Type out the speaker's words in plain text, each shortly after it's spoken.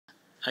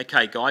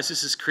Okay guys,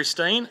 this is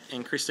Kristine,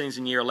 and Kristine's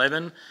in Year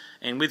 11,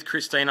 and with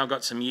Kristine I've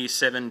got some Year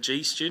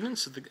 7G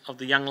students of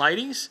the young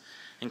ladies,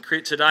 and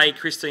today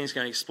Kristine's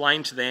going to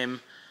explain to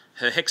them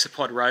her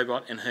Hexapod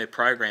robot and her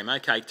program.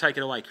 Okay, take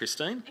it away,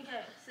 Kristine.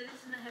 Okay, so this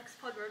is my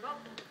Hexapod robot,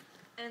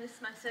 and this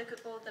is my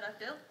circuit board that I've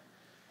built,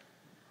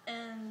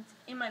 and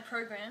in my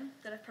program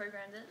that I've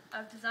programmed it,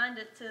 I've designed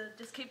it to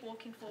just keep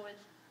walking forward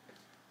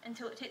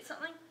until it hits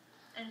something,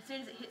 and as soon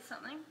as it hits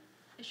something,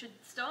 it should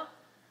stop,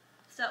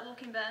 start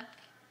walking back,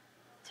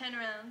 turn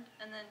around,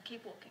 and then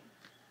keep walking.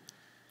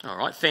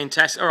 Alright,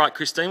 fantastic. Alright,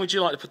 Kristine, would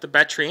you like to put the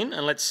battery in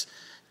and let's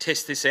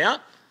test this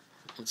out?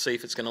 Let's see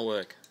if it's going to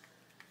work.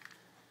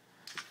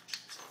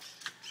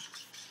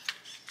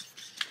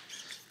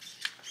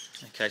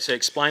 Okay, so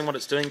explain what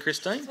it's doing,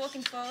 Kristine. It's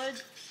walking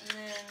forward, and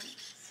then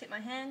just hit my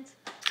hand,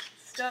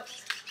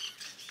 stopped,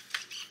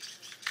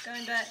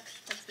 going back,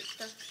 that's a bit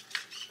stuck.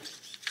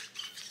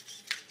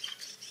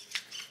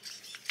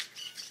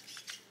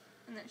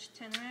 And then it should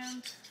turn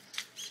around.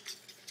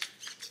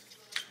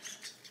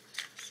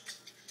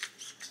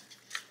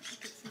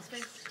 Get some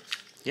space.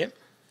 Yep.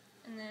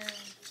 And then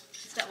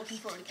start walking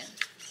forward again.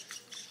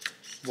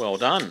 Well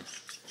done.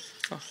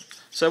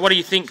 So what do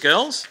you think,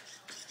 girls?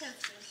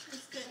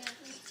 It's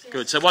good.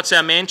 Good. So what's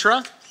our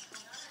mantra?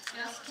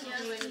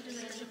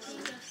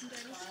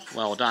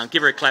 Well done.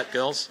 Give her a clap,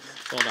 girls.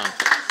 Well done.